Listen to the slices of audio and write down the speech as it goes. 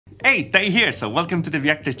Hey, Tay here, so welcome to the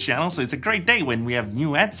DecaGear channel. So it's a great day when we have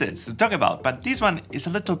new headsets to talk about, but this one is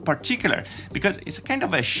a little particular because it's a kind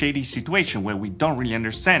of a shady situation where we don't really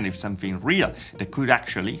understand if something real that could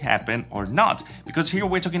actually happen or not. Because here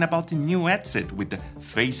we're talking about the new headset with the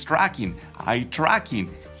face tracking, eye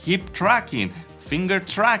tracking, hip tracking, finger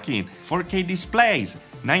tracking, 4K displays,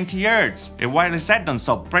 90 Hz, a wireless headphone,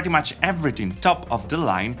 so pretty much everything top of the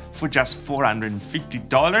line for just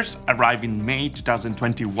 $450, arriving May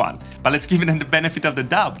 2021. But let's give it the benefit of the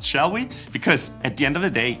doubt, shall we? Because at the end of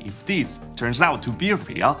the day, if this turns out to be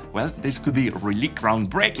real, well, this could be really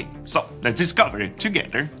groundbreaking. So let's discover it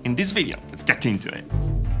together in this video. Let's get into it.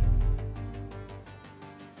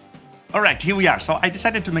 Alright, here we are. So I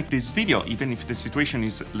decided to make this video even if the situation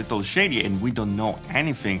is a little shady and we don't know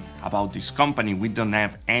anything about this company, we don't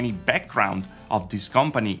have any background of this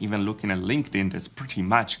company, even looking at LinkedIn, that's pretty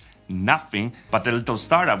much nothing but a little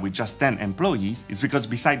startup with just 10 employees. It's because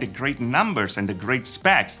beside the great numbers and the great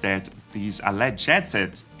specs that these alleged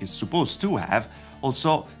headsets is supposed to have,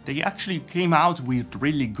 also, they actually came out with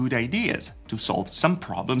really good ideas to solve some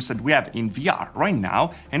problems that we have in VR right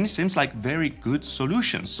now, and it seems like very good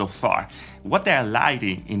solutions so far. What they are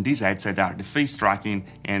lighting in this headset are the face tracking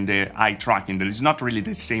and the eye tracking. There is not really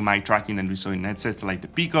the same eye tracking that we saw in headsets like the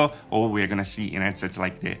Pico, or we're gonna see in headsets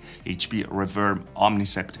like the HP Reverb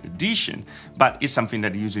Omnicept Edition, but it's something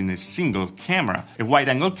that uses a single camera, a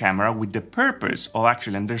wide-angle camera with the purpose of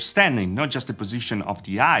actually understanding not just the position of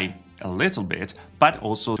the eye a little bit, but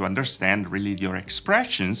also to understand really your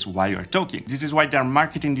expressions while you're talking. This is why they're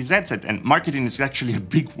marketing this headset, and marketing is actually a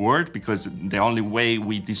big word because the only way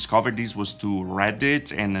we discovered this was to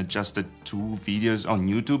Reddit and just the 2 videos on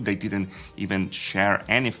YouTube. They didn't even share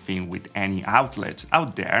anything with any outlet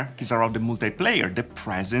out there. It's around the multiplayer, the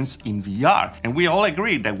presence in VR. And we all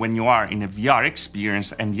agree that when you are in a VR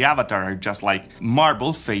experience and the avatar are just like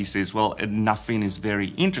marble faces, well, nothing is very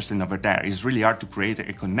interesting over there. It's really hard to create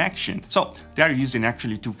a connection. So they are using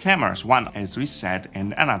actually 2 cameras, one as we said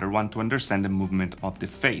and another one to understand the movement of the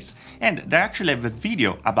face. And they actually have a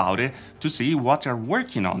video about it to see what they're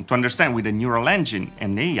working on, to understand with the neural engine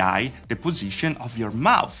and AI the position of your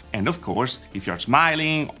mouth. And of course, if you're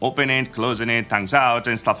smiling, opening it, closing it, tongues out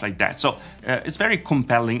and stuff like that. So it's very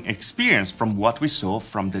compelling experience from what we saw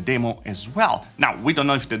from the demo as well. Now, we don't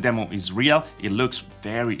know if the demo is real. It looks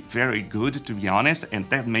very, very good, to be honest, and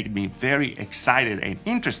that made me very excited and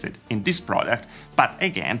interested in this product, but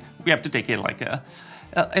again, we have to take it like a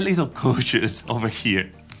little cautious over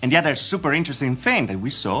here. And the other super interesting thing that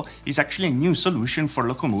we saw is actually a new solution for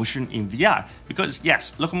locomotion in VR. Because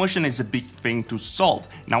yes, locomotion is a big thing to solve.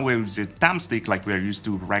 Now we use a thumbstick like we are used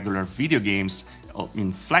to regular video games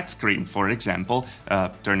in flat screen, for example,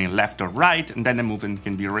 turning left or right, and then the movement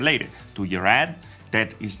can be related to your head.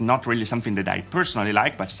 That is not really something that I personally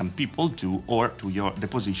like, but some people do, or to the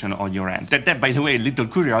position on your hand. That, by the way, a little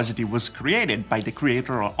curiosity was created by the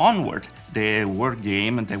creator of Onward, the word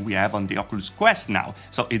game that we have on the Oculus Quest now.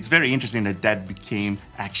 So it's very interesting that that became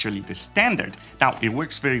actually the standard. Now, it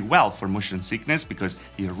works very well for motion sickness because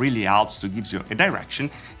it really helps to give you a direction,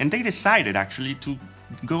 and they decided actually to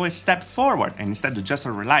go a step forward, and instead of just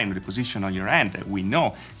relying on the position on your hand, we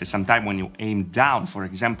know that sometimes when you aim down, for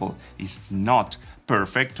example, is not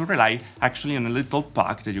perfect, to rely actually on a little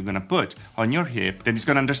puck that you're gonna put on your hip that is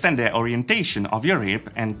gonna understand the orientation of your hip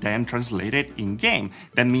and then translate it in game.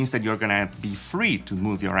 That means that you're gonna be free to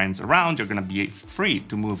move your hands around, you're gonna be free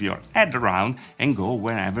to move your head around and go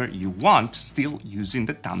wherever you want, still using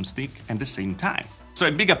the thumbstick at the same time. So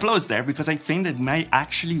a big applause there because I think that might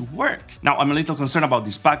actually work. Now, I'm a little concerned about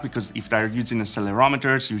this pack because if they're using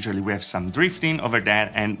accelerometers, usually we have some drifting over there,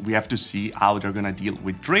 and we have to see how they're gonna deal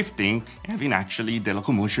with drifting, having actually the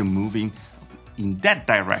locomotion moving in that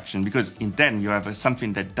direction, because in then you have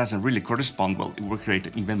something that doesn't really correspond. Well, it will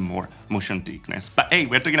create even more motion thickness. But hey,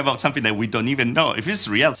 we're talking about something that we don't even know if it's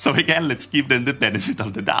real, so again, let's give them the benefit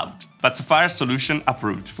of the doubt. But so far, solution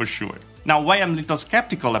approved for sure. Now, why I'm a little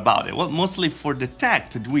skeptical about it? Well, mostly for the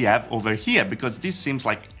tech that we have over here, because this seems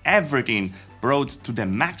like everything brought to the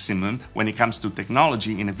maximum when it comes to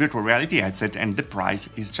technology in a virtual reality headset, and the price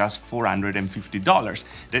is just $450.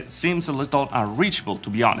 That seems a little unreachable,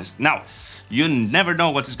 to be honest. Now, you never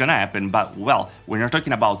know what is gonna happen, but well, when you're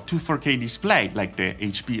talking about 2 4K display like the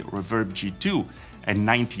HP Reverb G2, at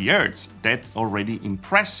 90 Hz. That's already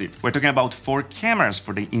impressive. We're talking about 4 cameras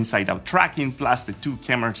for the inside-out tracking, plus the 2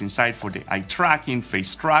 cameras inside for the eye tracking,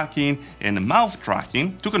 face tracking, and mouth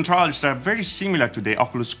tracking. 2 controllers that are very similar to the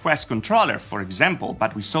Oculus Quest controller, for example,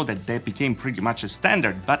 but we saw that they became pretty much a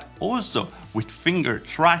standard, but also with finger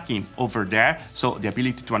tracking over there, so the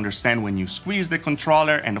ability to understand when you squeeze the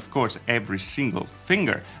controller, and of course every single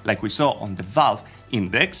finger, like we saw on the Valve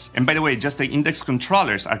Index. And by the way, just the Index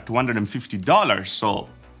controllers are $250, so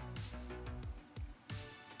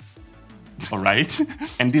alright.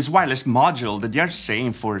 And this wireless module that they are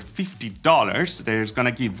saying for $50, they're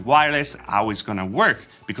gonna give wireless. How it's gonna work?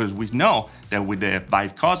 Because we know that with the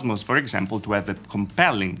Vive Cosmos, for example, to have a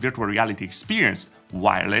compelling virtual reality experience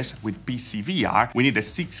wireless with PC VR, we need a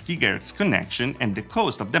 6 GHz connection, and the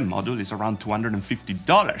cost of the module is around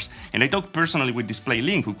 $250. And I talked personally with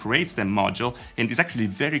DisplayLink, who creates the module, and it's actually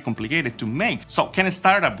very complicated to make. So can a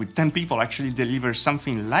startup with 10 people actually deliver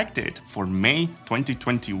something like that for May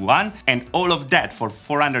 2021? And all of that for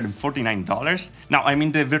 $449? Now, I'm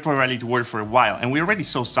in the virtual reality world for a while, and we already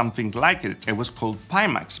saw something like it. It was called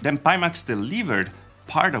Pimax. Then Pimax delivered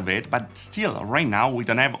part of it, but still right now we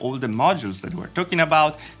don't have all the modules that we're talking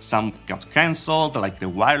about. Some got cancelled, like the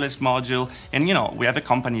wireless module, and you know, we have a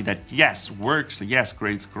company that yes works, yes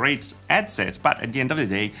creates great headsets, but at the end of the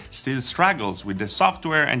day still struggles with the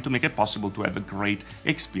software and to make it possible to have a great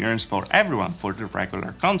experience for everyone, for the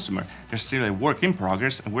regular consumer. There's still a work in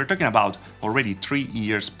progress, and we're talking about already 3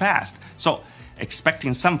 years past, so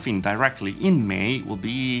expecting something directly in May will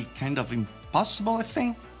be kind of impossible, I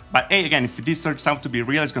think. But hey, again, if this turns out to be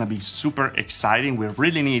real, it's going to be super exciting. We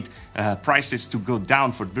really need prices to go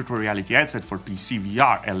down for virtual reality headset for PC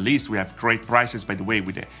VR. At least we have great prices, by the way,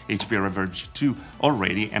 with the HP Reverb G2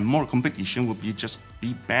 already, and more competition will just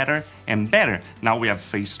be better and better. Now we have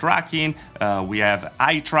face tracking, we have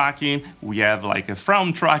eye tracking, we have like a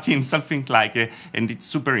frown tracking, something like it, and it's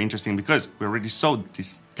super interesting because we already saw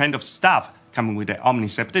this kind of stuff coming with the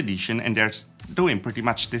Omnicept edition, and they're doing pretty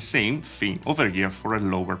much the same thing over here for a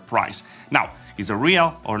lower price. Now, is it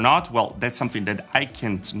real or not? Well, that's something that I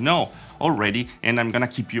can't know already, and I'm gonna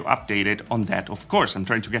keep you updated on that. Of course, I'm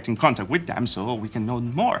trying to get in contact with them so we can know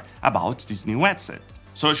more about this new headset.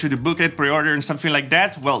 So should you book it, pre-order and something like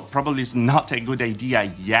that? Well, probably it's not a good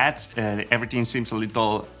idea yet. Everything seems a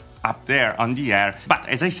little up there on the air, but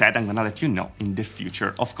as I said, I'm gonna let you know in the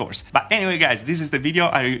future, of course. But anyway, guys, this is the video.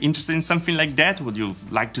 Are you interested in something like that? Would you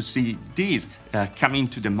like to see these coming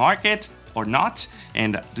to the market or not?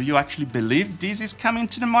 And do you actually believe this is coming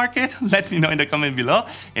to the market? Let me know in the comment below.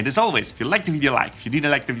 And as always, if you liked the video, like. If you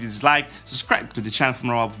didn't like the video, dislike. Subscribe to the channel for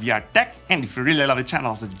more of VR tech. And if you really love the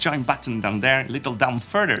channel, there's the join button down there, a little down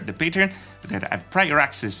further, the Patreon, that I have prior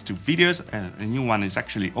access to videos. A new one is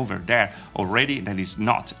actually over there already, that is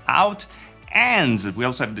not out. And we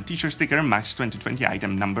also have the t-shirt sticker and Max 2020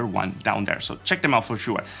 item #1 down there, so check them out for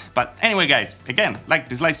sure. But anyway, guys, again, like,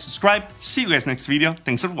 dislike, subscribe. See you guys next video.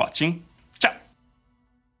 Thanks for watching.